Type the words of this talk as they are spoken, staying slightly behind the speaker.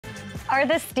Are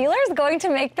the Steelers going to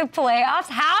make the playoffs?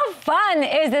 How fun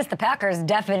is this? The Packers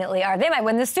definitely are. They might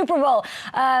win the Super Bowl.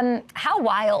 How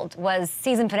wild was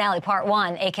season finale part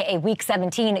 1, a.k.a. week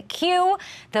 17? Cue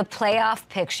the playoff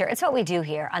picture. It's what we do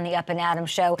here on the Up and Adams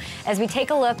show as we take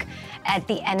a look at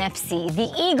the NFC.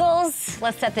 The Eagles,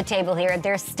 let's set the table here.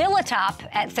 They're still atop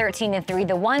at 13-3,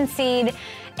 the 1 seed,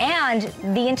 and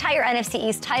the entire NFC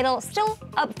East title still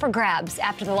up for grabs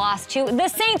after the loss to the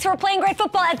Saints, who are playing great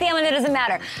football at the end. It doesn't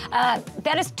matter.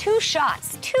 That is two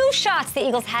shots the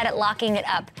Eagles had at locking it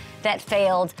up that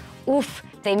failed. Oof.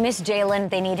 They miss Jalen.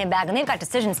 They need him back, and they've got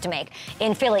decisions to make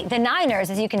in Philly. The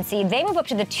Niners, as you can see, they move up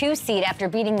to the 2 seed after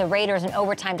beating the Raiders in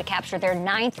overtime to capture their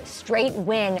 9th straight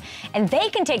win, and they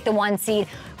can take the 1 seed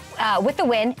with the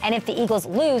win. And if the Eagles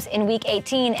lose in Week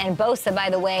 18, and Bosa, by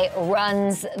the way,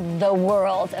 runs the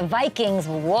world. Vikings,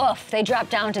 woof, they drop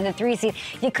down to the 3 seed.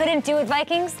 You couldn't do it,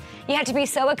 Vikings. You had to be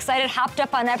so excited, hopped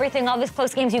up on everything, all these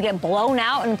close games. You get blown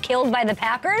out and killed by the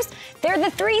Packers. They're the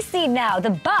 3 seed now.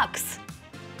 The Bucks.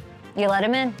 You let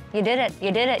them in. You did it.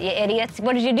 You did it, you idiots.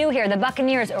 What did you do here? The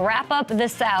Buccaneers wrap up the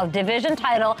South division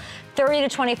title,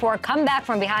 30-24. Come back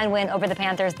from behind win over the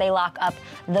Panthers. They lock up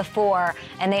the 4,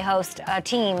 and they host a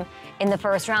team in the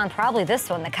first round, probably this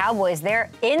one, the Cowboys.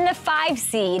 They're in the 5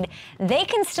 seed. They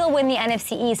can still win the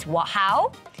NFC East. Well,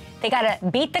 how? They got to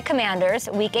beat the Commanders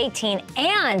Week 18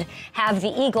 and have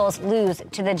the Eagles lose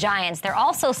to the Giants. They're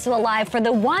also still alive for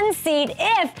the 1 seed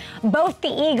if both the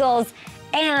Eagles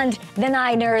and the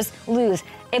Niners lose.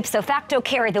 Ipso facto,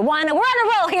 carry the 1. We're on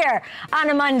a roll here on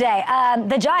a Monday.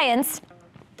 The Giants,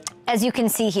 as you can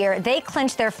see here, they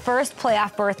clinched their first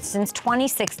playoff berth since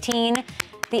 2016.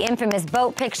 The infamous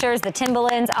boat pictures, the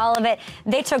Timberlands, all of it.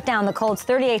 They took down the Colts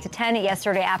 38-10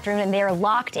 yesterday afternoon, and they're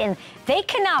locked in. They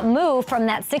cannot move from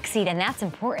that 6 seed, and that's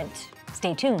important.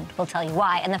 Stay tuned. We'll tell you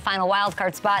why. And the final wild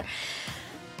card spot,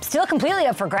 still completely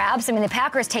up for grabs. I mean, the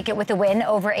Packers take it with a win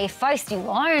over a feisty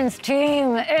Lions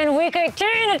team in Week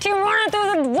 18. A team running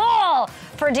through the wall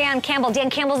for Dan Campbell. Dan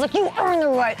Campbell's like, you earn the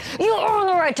right. You earn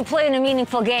the right to play in a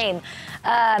meaningful game.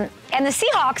 And the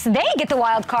Seahawks, they get the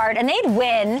wild card, and they'd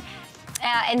win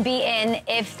and be in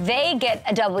if they get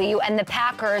a W and the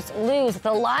Packers lose.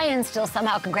 The Lions still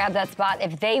somehow can grab that spot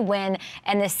if they win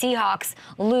and the Seahawks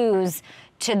lose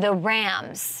to the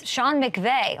Rams. Sean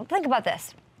McVay, think about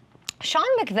this. Sean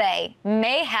McVay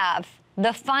may have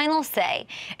the final say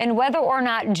in whether or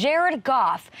not Jared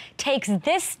Goff takes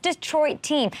this Detroit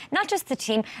team, not just the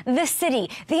team, the city,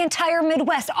 the entire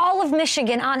Midwest, all of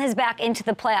Michigan on his back into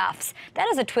the playoffs. That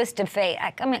is a twist of fate.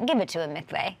 I mean, give it to him,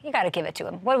 McVay. You got to give it to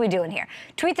him. What are we doing here?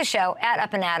 Tweet the show at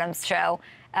Up and Adams Show,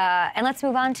 and let's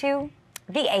move on to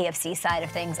the AFC side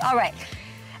of things. All right.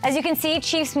 As you can see,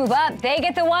 Chiefs move up. They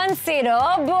get the 1 seed.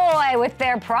 Oh, boy, with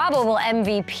their probable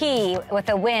MVP with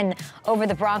a win over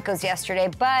the Broncos yesterday.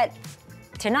 But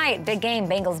tonight, big game,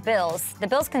 Bengals-Bills. The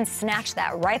Bills can snatch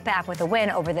that right back with a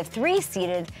win over the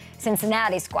 3-seeded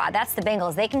Cincinnati squad. That's the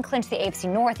Bengals. They can clinch the AFC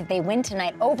North if they win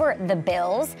tonight over the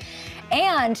Bills.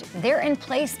 And they're in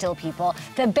play still, people.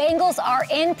 The Bengals are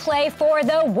in play for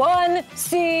the 1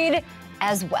 seed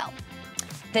as well.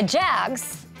 The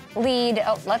Jags lead.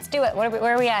 Oh, let's do it.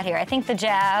 Where are we at here? I think the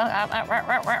Jags.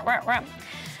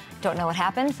 Don't know what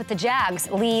happened, but the Jags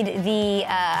lead the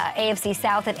AFC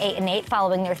South at 8-8,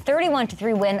 following their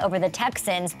 31-3 win over the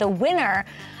Texans. The winner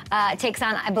takes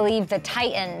on, I believe, the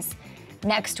Titans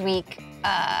next week,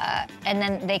 and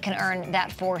then they can earn that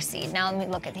 4 seed. Now let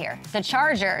me look at here. The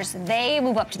Chargers, they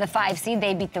move up to the 5 seed.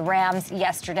 They beat the Rams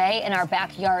yesterday in our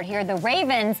backyard here. The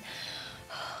Ravens.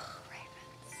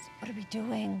 What are we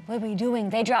doing? What are we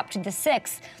doing? They dropped to the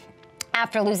 6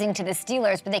 after losing to the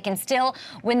Steelers, but they can still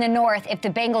win the North if the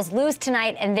Bengals lose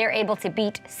tonight and they're able to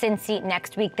beat Cincy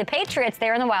next week. The Patriots,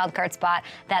 they're in the wild card spot,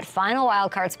 that final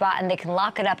wild card spot, and they can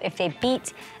lock it up if they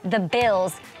beat the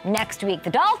Bills next week. The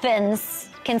Dolphins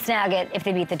can snag it if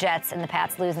they beat the Jets and the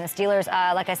Pats lose. And the Steelers,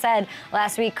 like I said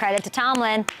last week, credit to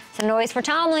Tomlin. Some noise for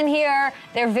Tomlin here.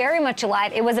 They're very much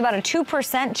alive. It was about a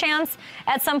 2% chance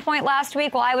at some point last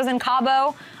week while I was in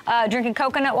Cabo drinking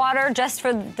coconut water just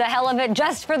for the hell of it,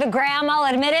 just for the gram,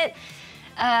 I'll admit it.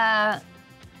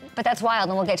 But that's wild,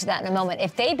 and we'll get to that in a moment.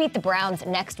 If they beat the Browns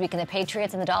next week and the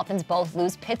Patriots and the Dolphins both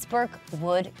lose, Pittsburgh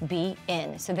would be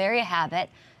in. So there you have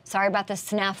it. Sorry about the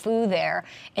snafu there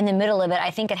in the middle of it.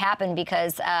 I think it happened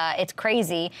because it's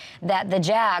crazy that the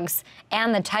Jags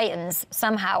and the Titans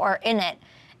somehow are in it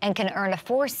and can earn a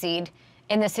 4 seed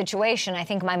in this situation. I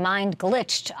think my mind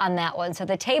glitched on that one. So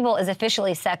the table is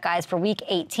officially set, guys, for Week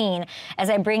 18.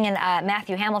 As I bring in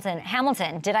Matthew Hamilton.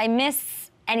 Hamilton, did I miss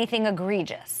anything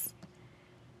egregious?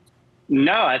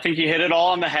 No, I think you hit it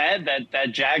all on the head.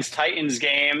 That Jags Titans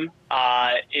game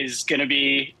is going to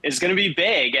be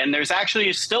big, and there's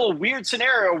actually still a weird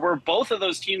scenario where both of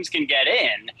those teams can get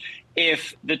in.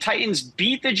 If the Titans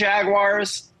beat the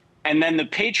Jaguars, and then the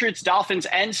Patriots, Dolphins,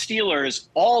 and Steelers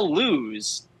all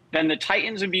lose, then the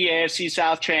Titans would be AFC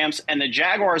South champs, and the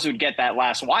Jaguars would get that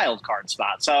last wild card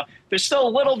spot. So there's still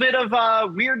a little bit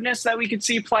of weirdness that we could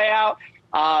see play out.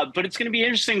 But it's going to be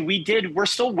interesting. We're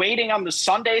still waiting on the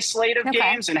Sunday slate of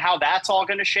games and how that's all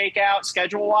going to shake out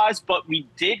schedule-wise. But we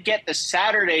did get the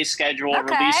Saturday schedule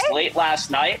released late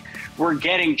last night. We're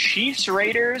getting Chiefs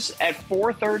Raiders at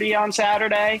 4:30 on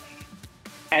Saturday,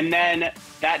 and then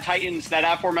that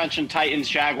aforementioned Titans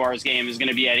Jaguars game is going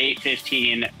to be at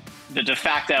 8:15. The de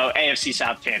facto AFC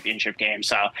South championship game.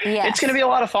 So it's going to be a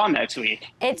lot of fun next week.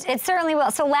 It certainly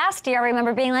will. So last year, I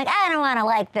remember being like, I don't want to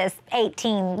like this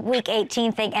week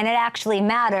 18 thing, and it actually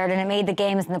mattered, and it made the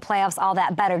games and the playoffs all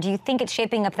that better. Do you think it's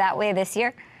shaping up that way this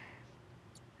year?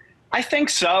 I think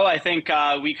so. I think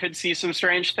we could see some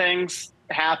strange things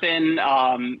happen.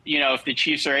 If the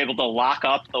Chiefs are able to lock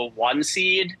up the 1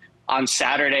 seed on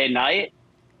Saturday night,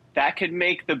 that could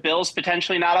make the Bills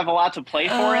potentially not have a lot to play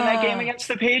for in that game against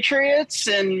the Patriots,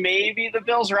 and maybe the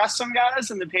Bills rest some guys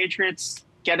and the Patriots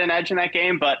get an edge in that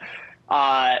game, but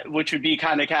which would be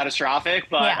kind of catastrophic.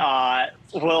 But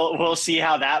we'll see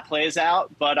how that plays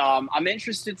out. But I'm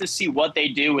interested to see what they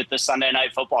do with the Sunday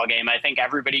night football game. I think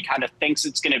everybody kind of thinks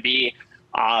it's going to be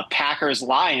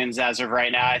Packers-Lions as of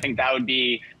right now. I think that would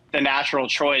be the natural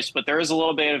choice, but there is a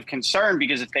little bit of concern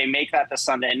because if they make that the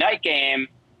Sunday night game,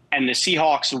 and the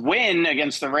Seahawks win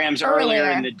against the Rams earlier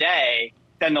in the day,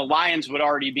 then the Lions would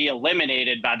already be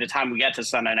eliminated by the time we get to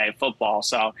Sunday Night Football.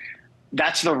 So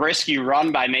that's the risk you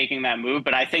run by making that move,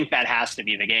 but I think that has to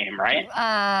be the game, right?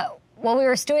 Well, we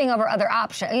were stewing over other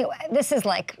options. This is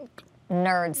like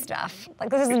nerd stuff. Like,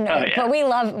 this is nerd. But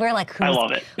we're like, I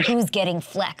love it. Who's getting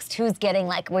flexed? Who's getting,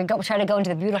 like, try to go into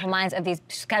the beautiful minds of these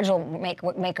schedule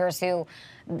makers who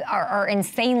are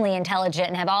insanely intelligent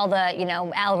and have all the,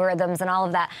 algorithms and all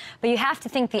of that. But you have to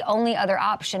think the only other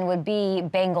option would be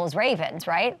Bengals-Ravens,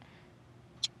 right?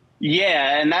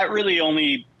 Yeah, and that really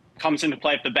only comes into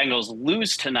play if the Bengals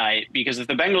lose tonight, because if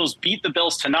the Bengals beat the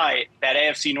Bills tonight, that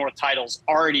AFC North title's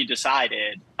already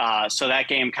decided. So that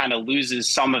game kind of loses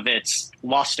some of its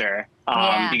luster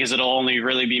because it'll only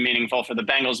really be meaningful for the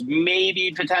Bengals,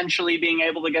 maybe potentially being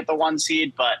able to get the 1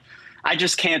 seed, but I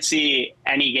just can't see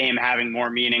any game having more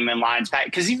meaning than Lions.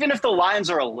 Because even if the Lions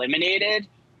are eliminated,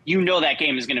 that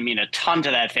game is going to mean a ton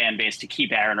to that fan base to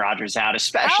keep Aaron Rodgers out,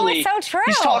 especially. Oh, it's so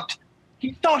true.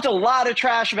 He talked a lot of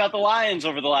trash about the Lions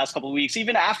over the last couple of weeks.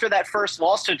 Even after that first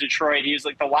loss to Detroit, he was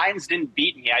like, the Lions didn't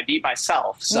beat me. I beat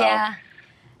myself. So. Yeah.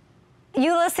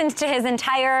 You listened to his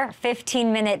entire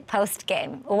 15-minute post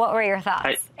game. What were your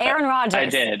thoughts? Aaron Rodgers. I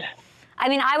did. I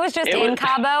mean, I was just in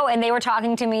Cabo, and they were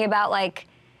talking to me about, like,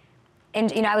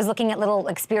 and, I was looking at little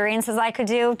experiences I could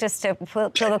do just to peel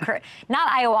the curtain. Not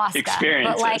ayahuasca,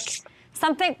 but, like,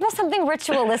 something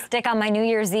ritualistic on my New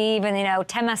Year's Eve, and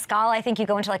Temescal. I think you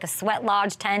go into like a sweat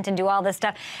lodge tent and do all this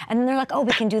stuff, and then they're like, "Oh,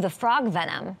 we can do the frog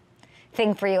venom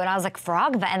thing for you." And I was like,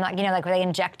 "Frog venom?" Like where they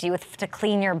inject you to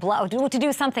clean your blood, to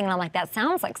do something. And I'm like, "That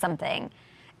sounds like something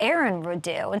Aaron would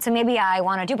do." And so maybe I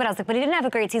want to do, but I was like, but he didn't have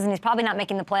a great season. He's probably not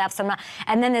making the playoffs. So I'm not.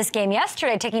 And then this game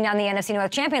yesterday, taking down the NFC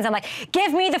North champions, I'm like,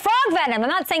 give me the frog venom. I'm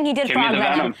not saying he did frog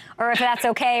venom, or if that's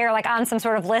okay, or like on some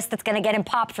sort of list that's going to get him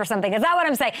popped for something. Is that what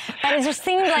I'm saying? But it just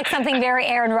seemed like something very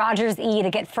Aaron Rodgers-y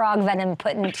to get frog venom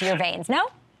put into your veins. No?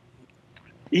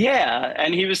 Yeah,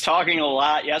 and he was talking a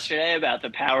lot yesterday about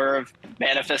the power of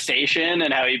manifestation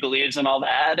and how he believes in all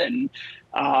that. And,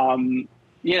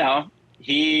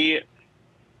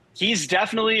 he's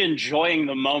definitely enjoying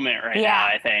the moment right now,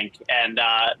 I think. And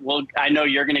I know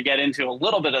you're going to get into a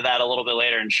little bit of that a little bit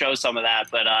later and show some of that.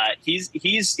 But he's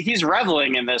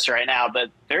reveling in this right now. But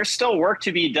there's still work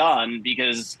to be done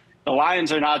because the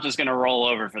Lions are not just going to roll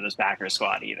over for this Packers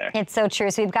squad either. It's so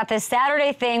true. So we've got this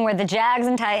Saturday thing where the Jags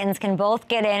and Titans can both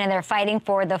get in, and they're fighting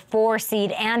for the 4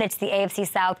 seed, and it's the AFC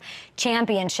South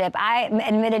championship. I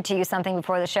admitted to you something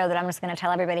before the show that I'm just going to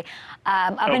tell everybody.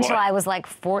 Until I was like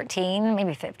 14,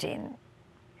 maybe 15,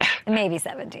 maybe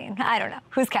 17. I don't know.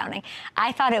 Who's counting?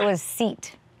 I thought it was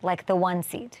seat, like the 1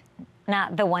 seed,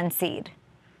 not the 1 seed.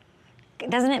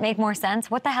 Doesn't it make more sense?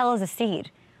 What the hell is a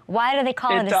seed? Why do they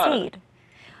call it a seed?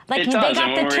 Like, they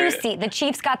got the 2 seat. The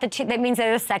Chiefs got the 2. That means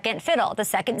they're the second fiddle, the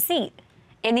second seat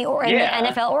in the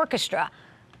NFL orchestra.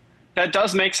 That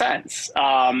does make sense.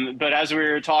 But as we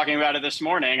were talking about it this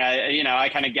morning, I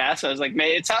kind of guessed. I was like,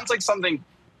 it sounds like something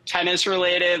tennis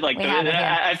related. Like, We have it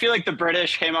here. I feel like the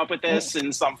British came up with this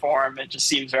in some form. It just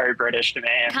seems very British to me.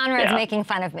 And, Conrad's making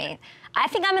fun of me. I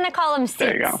think I'm going to call them seats.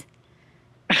 There you go.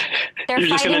 They're You're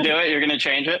just going to fighting do it? You're going to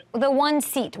change it? the one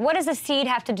seat. What does a seed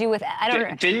have to do with? I don't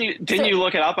know. Didn't you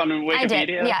look it up on Wikipedia? I did.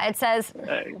 Yeah, it says,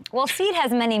 well, seed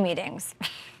has many meanings.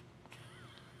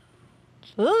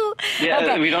 Ooh. Yeah,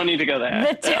 Okay. we don't need to go there.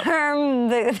 The term,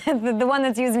 the one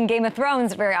that's used in Game of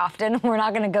Thrones very often, we're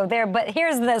not going to go there, but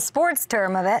here's the sports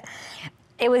term of it.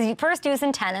 It was first used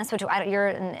in tennis, which you're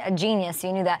a genius,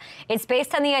 you knew that. It's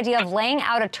based on the idea of laying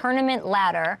out a tournament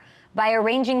ladder by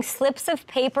arranging slips of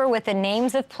paper with the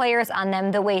names of players on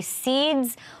them the way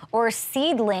seeds or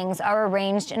seedlings are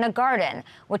arranged in a garden,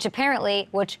 which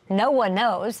no one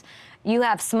knows, you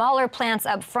have smaller plants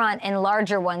up front and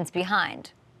larger ones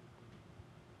behind.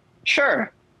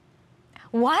 Sure.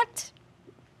 What?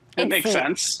 It makes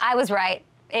sense. I was right.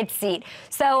 It's seat.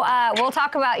 So we'll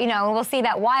talk about, we'll see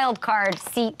that wild card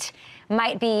seat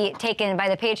might be taken by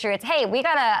the Patriots. Hey, we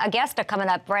got a guest coming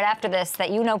up right after this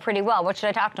that you know pretty well. What should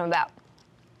I talk to him about?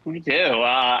 We do.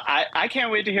 I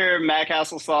can't wait to hear Matt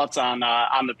Castle's thoughts on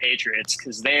the Patriots,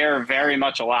 because they are very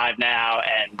much alive now.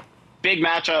 And big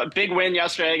matchup, big win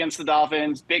yesterday against the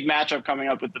Dolphins. Big matchup coming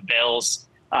up with the Bills.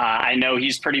 I know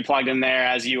he's pretty plugged in there,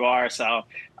 as you are. So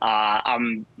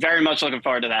I'm very much looking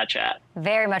forward to that chat.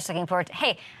 Very much looking forward to.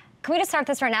 Hey, can we just start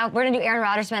this right now? We're going to do Aaron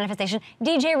Rodgers manifestation.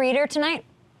 DJ Reader tonight.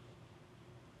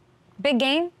 Big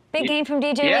game? Big game from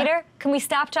DJ Reader? Can we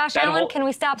stop Josh Allen? Can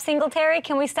we stop Singletary?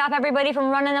 Can we stop everybody from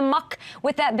running amok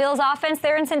with that Bills offense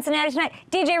there in Cincinnati tonight?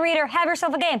 DJ Reader, have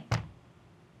yourself a game.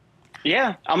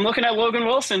 Yeah, I'm looking at Logan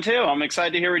Wilson, too. I'm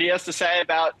excited to hear what he has to say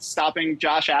about stopping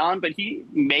Josh Allen, but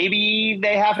maybe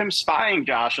they have him spying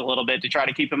Josh a little bit to try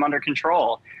to keep him under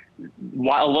control.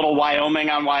 A little Wyoming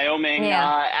on Wyoming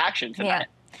action tonight.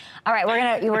 Yeah. All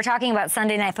right, we're talking about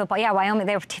Sunday Night Football. Yeah, Wyoming,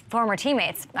 they were former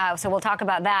teammates, so we'll talk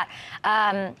about that.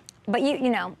 But you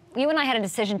and I had a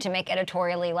decision to make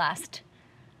editorially last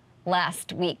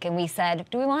week, and we said,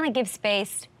 do we want to give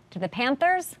space to the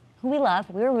Panthers, who we love?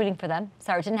 We were rooting for them.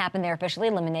 Sorry, it didn't happen. They're officially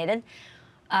eliminated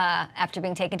after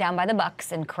being taken down by the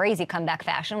Bucs in crazy comeback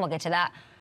fashion. We'll get to that.